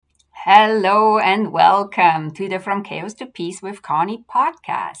Hello and welcome to the From Chaos to Peace with Connie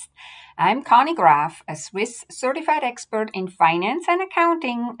podcast. I'm Connie Graf, a Swiss certified expert in finance and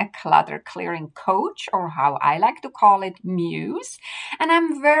accounting, a clutter clearing coach, or how I like to call it, muse, and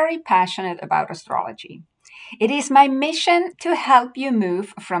I'm very passionate about astrology. It is my mission to help you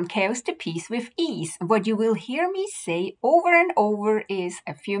move from chaos to peace with ease. What you will hear me say over and over is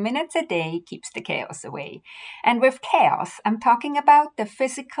a few minutes a day keeps the chaos away. And with chaos, I'm talking about the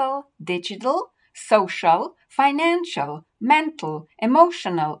physical, digital, social, financial, mental,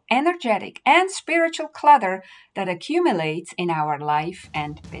 emotional, energetic, and spiritual clutter that accumulates in our life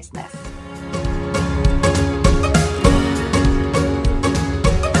and business.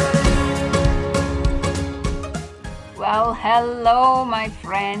 Well, hello, my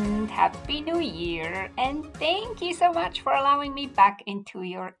friend. Happy New Year. And thank you so much for allowing me back into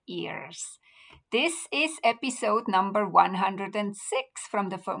your ears. This is episode number 106 from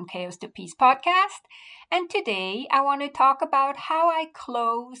the From Chaos to Peace podcast. And today I want to talk about how I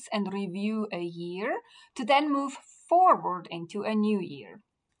close and review a year to then move forward into a new year.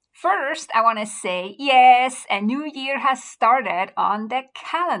 First, I want to say, yes, a new year has started on the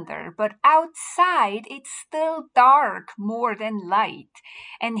calendar, but outside it's still dark more than light.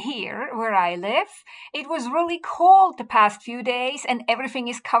 And here, where I live, it was really cold the past few days and everything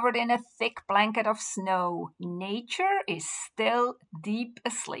is covered in a thick blanket of snow. Nature is still deep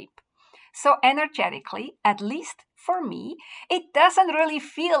asleep. So energetically, at least for me, it doesn't really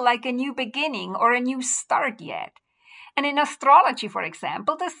feel like a new beginning or a new start yet. And in astrology, for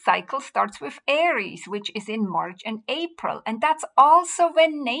example, the cycle starts with Aries, which is in March and April. And that's also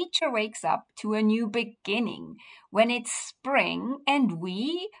when nature wakes up to a new beginning, when it's spring and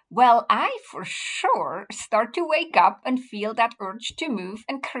I for sure, start to wake up and feel that urge to move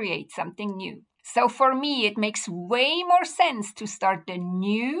and create something new. So for me, it makes way more sense to start the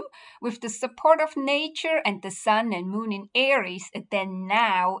new with the support of nature and the sun and moon in Aries than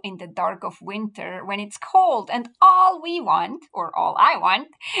now in the dark of winter when it's cold and all we want, or all I want,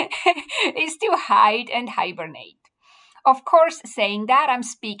 is to hide and hibernate. Of course, saying that, I'm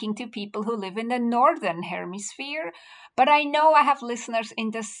speaking to people who live in the northern hemisphere, but I know I have listeners in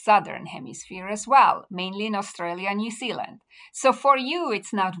the southern hemisphere as well, mainly in Australia and New Zealand. So for you,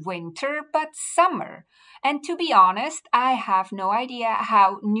 it's not winter, but summer. And to be honest, I have no idea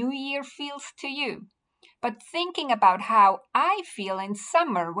how New Year feels to you. But thinking about how I feel in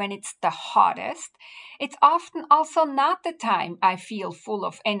summer when it's the hottest, it's often also not the time I feel full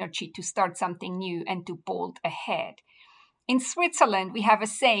of energy to start something new and to bolt ahead. In Switzerland, we have a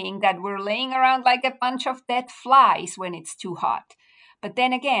saying that we're laying around like a bunch of dead flies when it's too hot. But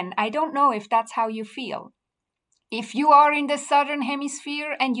then again, I don't know if that's how you feel. If you are in the southern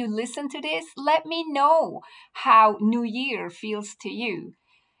hemisphere and you listen to this, let me know how New Year feels to you.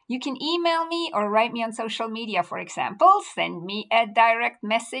 You can email me or write me on social media, for example. Send me a direct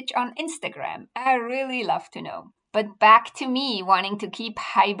message on Instagram. I really love to know. But back to me wanting to keep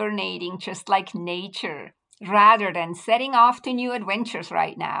hibernating just like nature, rather than setting off to new adventures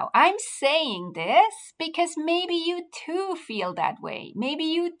right now. I'm saying this because maybe you too feel that way. Maybe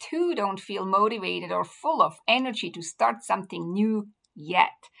you too don't feel motivated or full of energy to start something new yet.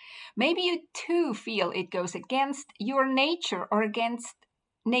 Maybe you too feel it goes against your nature or against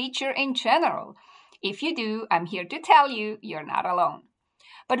nature in general. If you do, I'm here to tell you you're not alone.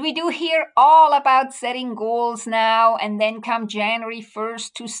 But we do hear all about setting goals now and then come January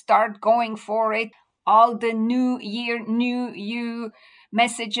 1st to start going for it. All the new year, new you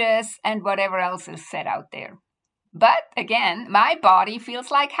messages and whatever else is said out there. But again, my body feels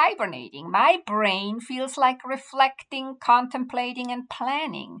like hibernating. My brain feels like reflecting, contemplating, and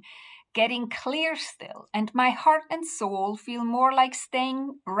planning, getting clear still. And my heart and soul feel more like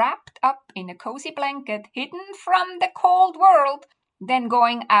staying wrapped up in a cozy blanket, hidden from the cold world, than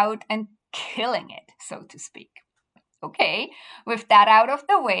going out and killing it, so to speak. Okay, with that out of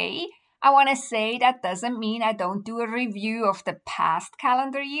the way, I want to say that doesn't mean I don't do a review of the past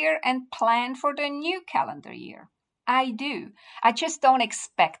calendar year and plan for the new calendar year. I do. I just don't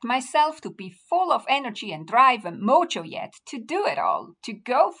expect myself to be full of energy and drive and mojo yet to do it all, to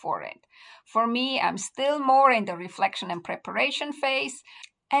go for it. For me, I'm still more in the reflection and preparation phase.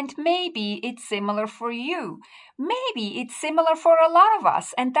 And maybe it's similar for you. Maybe it's similar for a lot of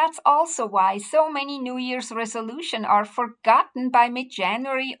us. And that's also why so many New Year's resolutions are forgotten by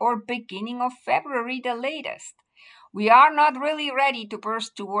mid-January or beginning of February the latest. We are not really ready to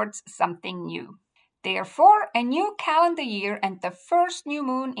burst towards something new. Therefore, a new calendar year and the first new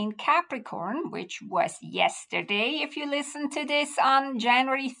moon in Capricorn, which was yesterday if you listen to this on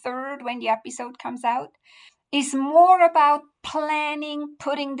January 3rd when the episode comes out, is more about planning,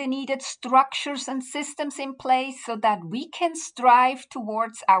 putting the needed structures and systems in place so that we can strive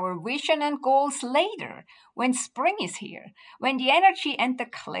towards our vision and goals later when spring is here, when the energy and the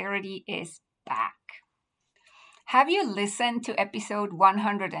clarity is back. Have you listened to episode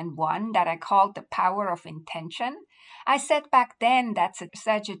 101 that I called The Power of Intention? I said back then that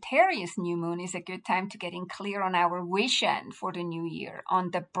Sagittarius new moon is a good time to getting clear on our vision for the new year,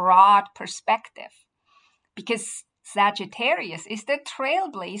 on the broad perspective. Because Sagittarius is the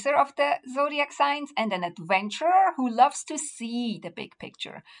trailblazer of the zodiac signs and an adventurer who loves to see the big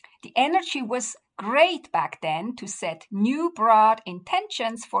picture. The energy was great back then to set new broad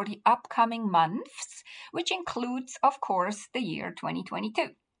intentions for the upcoming months, which includes, of course, the year 2022.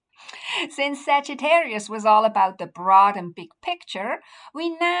 Since Sagittarius was all about the broad and big picture, we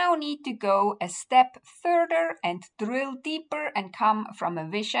now need to go a step further and drill deeper and come from a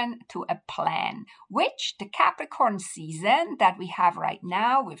vision to a plan, which the Capricorn season that we have right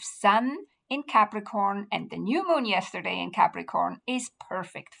now with Sun in Capricorn and the new moon yesterday in Capricorn is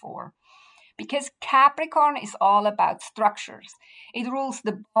perfect for. Because Capricorn is all about structures. It rules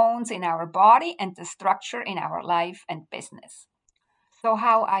the bones in our body and the structure in our life and business. So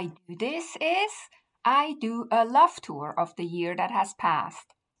how I do this is I do a love tour of the year that has passed.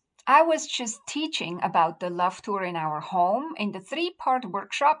 I was just teaching about the love tour in our home in the 3-part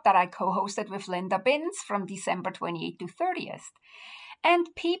workshop that I co-hosted with Linda Binns from December 28th to 30th.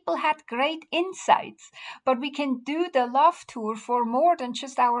 And people had great insights, but we can do the love tour for more than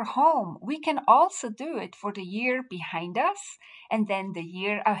just our home. We can also do it for the year behind us and then the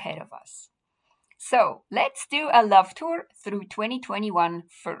year ahead of us. So let's do a love tour through 2021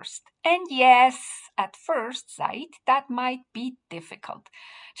 first. And yes, at first sight, that might be difficult.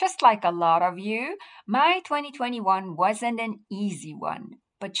 Just like a lot of you, my 2021 wasn't an easy one.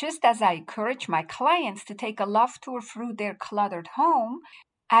 But just as I encourage my clients to take a love tour through their cluttered home,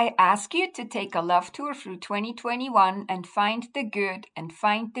 I ask you to take a love tour through 2021 and find the good and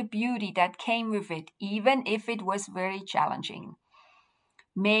find the beauty that came with it, even if it was very challenging.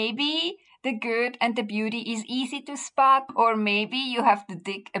 Maybe the good and the beauty is easy to spot, or maybe you have to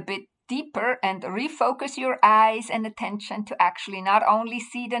dig a bit deeper and refocus your eyes and attention to actually not only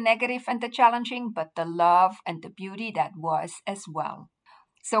see the negative and the challenging, but the love and the beauty that was as well.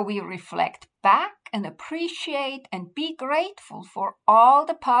 So we reflect back and appreciate and be grateful for all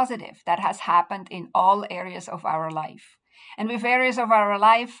the positive that has happened in all areas of our life. And with areas of our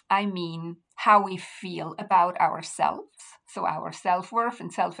life, I mean how we feel about ourselves, so our self-worth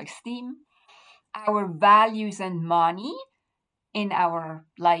and self-esteem, our values and money in our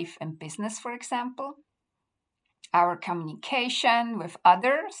life and business, for example, our communication with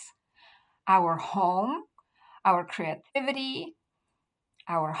others, our home, our creativity,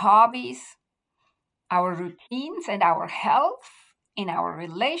 our hobbies, our routines and our health, in our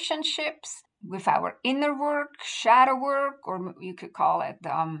relationships, with our inner work, shadow work, or you could call it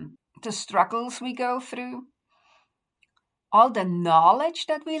the struggles we go through, all the knowledge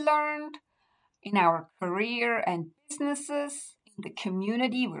that we learned in our career and businesses, in the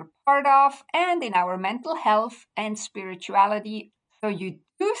community we're part of, and in our mental health and spirituality. So you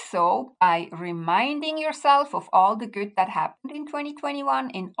do so by reminding yourself of all the good that happened in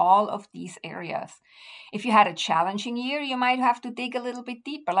 2021 in all of these areas. If you had a challenging year, you might have to dig a little bit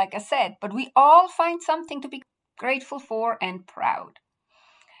deeper, like I said, but we all find something to be grateful for and proud.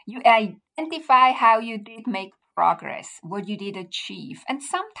 You identify how you did make progress, what you did achieve, and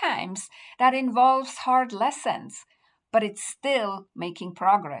sometimes that involves hard lessons, but it's still making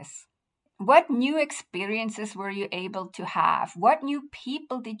progress. What new experiences were you able to have? What new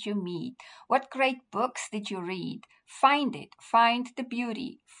people did you meet? What great books did you read? Find it, find the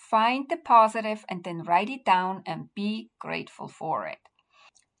beauty, find the positive, and then write it down and be grateful for it.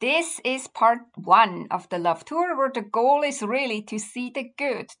 This is part 1 of the love tour, where the goal is really to see the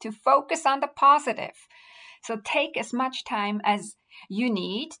good, to focus on the positive. So take as much time as you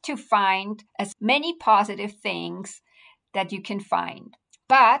need to find as many positive things that you can find.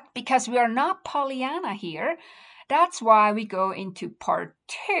 But because we are not Pollyanna here, that's why we go into part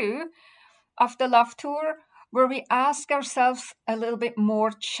 2 of the love tour, where we ask ourselves a little bit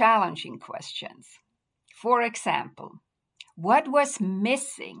more challenging questions. For example, what was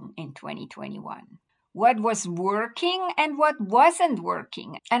missing in 2021? What was working and what wasn't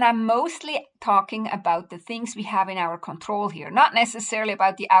working? And I'm mostly talking about the things we have in our control here, not necessarily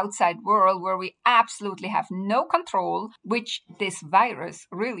about the outside world where we absolutely have no control, which this virus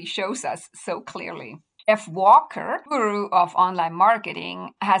really shows us so clearly. Jeff Walker, guru of online marketing,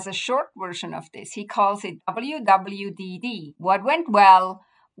 has a short version of this. He calls it WWDD. What went well?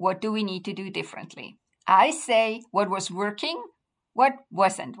 What do we need to do differently? I say what was working, what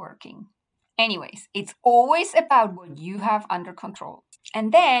wasn't working. Anyways, it's always about what you have under control.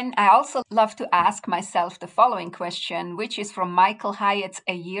 And then I also love to ask myself the following question, which is from Michael Hyatt's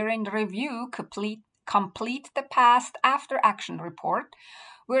A Year in Review, Complete the Past After Action report,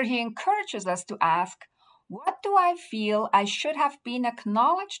 where he encourages us to ask, what do I feel I should have been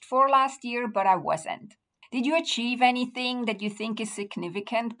acknowledged for last year, but I wasn't? Did you achieve anything that you think is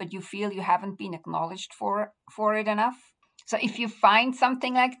significant, but you feel you haven't been acknowledged for it enough? So if you find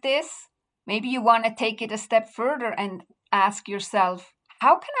something like this, maybe you want to take it a step further and ask yourself,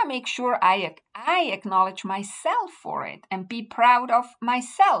 how can I make sure I acknowledge myself for it and be proud of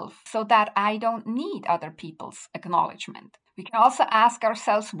myself so that I don't need other people's acknowledgement? We can also ask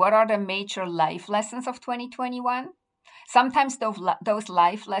ourselves, what are the major life lessons of 2021? Sometimes those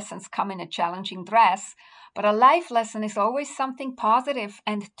life lessons come in a challenging dress, but a life lesson is always something positive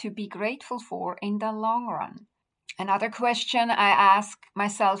and to be grateful for in the long run. Another question I ask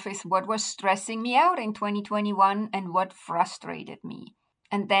myself is, what was stressing me out in 2021 and what frustrated me?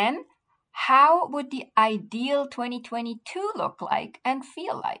 And then, how would the ideal 2022 look like and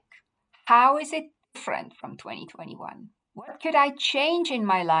feel like? How is it different from 2021? What could I change in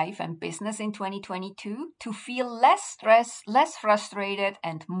my life and business in 2022 to feel less stressed, less frustrated,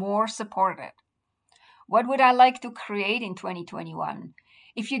 and more supported? What would I like to create in 2021?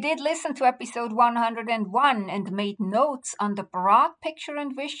 If you did listen to episode 101 and made notes on the broad picture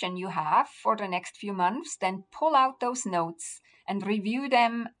and vision you have for the next few months, then pull out those notes and review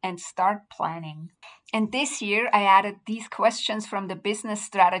them and start planning. And this year, I added these questions from the business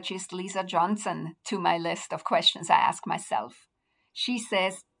strategist Lisa Johnson to my list of questions I ask myself. She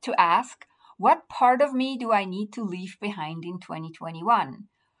says to ask, what part of me do I need to leave behind in 2021?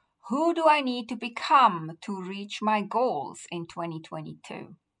 Who do I need to become to reach my goals in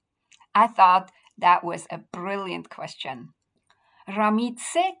 2022? I thought that was a brilliant question. Ramit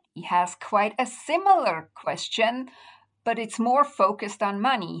Sethi has quite a similar question, but it's more focused on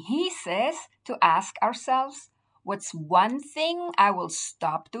money. He says to ask ourselves, what's one thing I will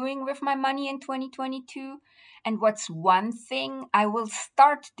stop doing with my money in 2022? And what's one thing I will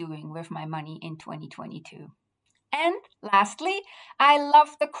start doing with my money in 2022? And lastly, I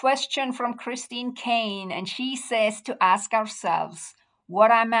love the question from Christine Kane, and she says to ask ourselves,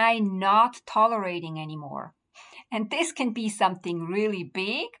 what am I not tolerating anymore? And this can be something really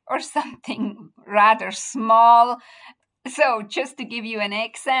big or something rather small. So, just to give you an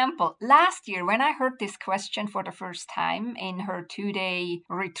example, last year when I heard this question for the first time in her 2-day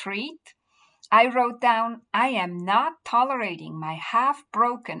retreat, I wrote down, I am not tolerating my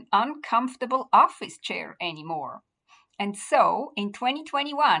half-broken, uncomfortable office chair anymore. And so, in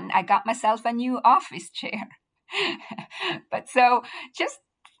 2021, I got myself a new office chair. But so, just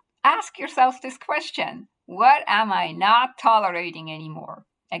ask yourself this question. What am I not tolerating anymore?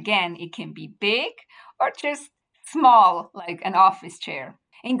 Again, it can be big or just small, like an office chair.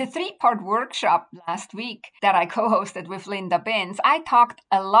 In the 3-part workshop last week that I co-hosted with Linda Benz, I talked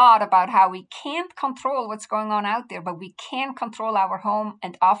a lot about how we can't control what's going on out there, but we can control our home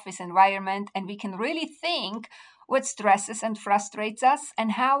and office environment, and we can really think what stresses and frustrates us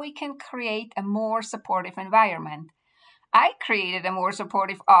and how we can create a more supportive environment. I created a more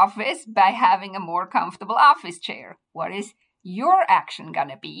supportive office by having a more comfortable office chair. What is your action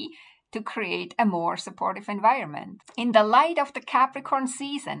gonna be to create a more supportive environment? In the light of the Capricorn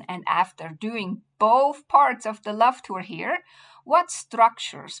season and after doing both parts of the love tour here, what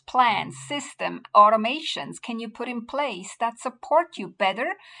structures, plans, system, automations can you put in place that support you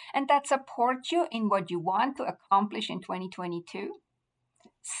better and that support you in what you want to accomplish in 2022?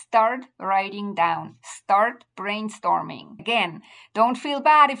 Start writing down. Start brainstorming. Again, don't feel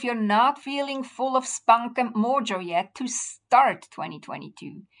bad if you're not feeling full of spunk and mojo yet to start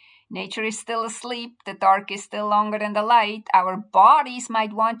 2022. Nature is still asleep. The dark is still longer than the light. Our bodies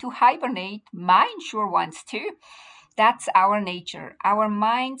might want to hibernate. Mine sure wants to. That's our nature. Our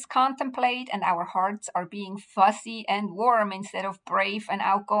minds contemplate and our hearts are being fuzzy and warm instead of brave and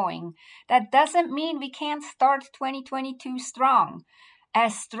outgoing. That doesn't mean we can't start 2022 strong. A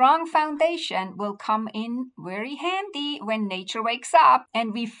strong foundation will come in very handy when nature wakes up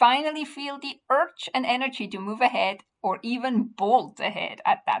and we finally feel the urge and energy to move ahead or even bolt ahead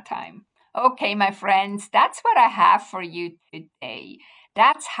at that time. Okay, my friends, that's what I have for you today.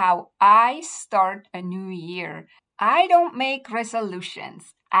 That's how I start a new year. I don't make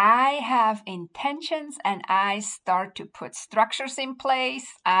resolutions. I have intentions and I start to put structures in place.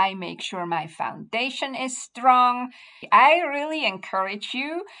 I make sure my foundation is strong. I really encourage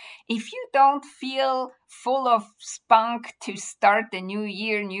you, if you don't feel full of spunk to start the new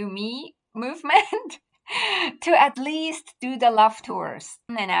year, new me movement, to at least do the love tours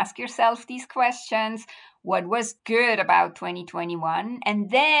and ask yourself these questions. What was good about 2021? And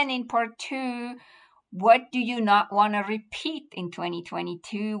then in part 2, what do you not want to repeat in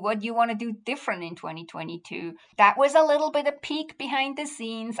 2022? What do you want to do different in 2022? That was a little bit of peek behind the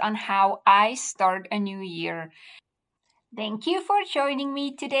scenes on how I start a new year. Thank you for joining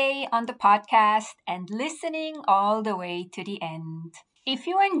me today on the podcast and listening all the way to the end. If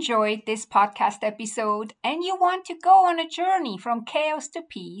you enjoyed this podcast episode and you want to go on a journey from chaos to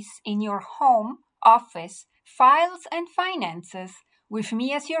peace in your home, office, files, and finances with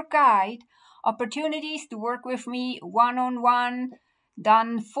me as your guide, opportunities to work with me one-on-one,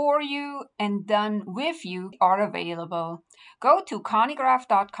 done for you and done with you are available. Go to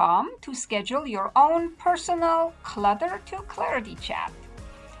conniegraf.com to schedule your own personal clutter to clarity chat.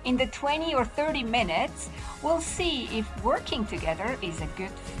 In the 20 or 30 minutes, we'll see if working together is a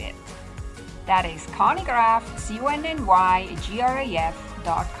good fit. That is ConnieGraf,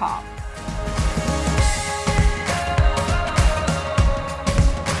 ConnyGraf.com.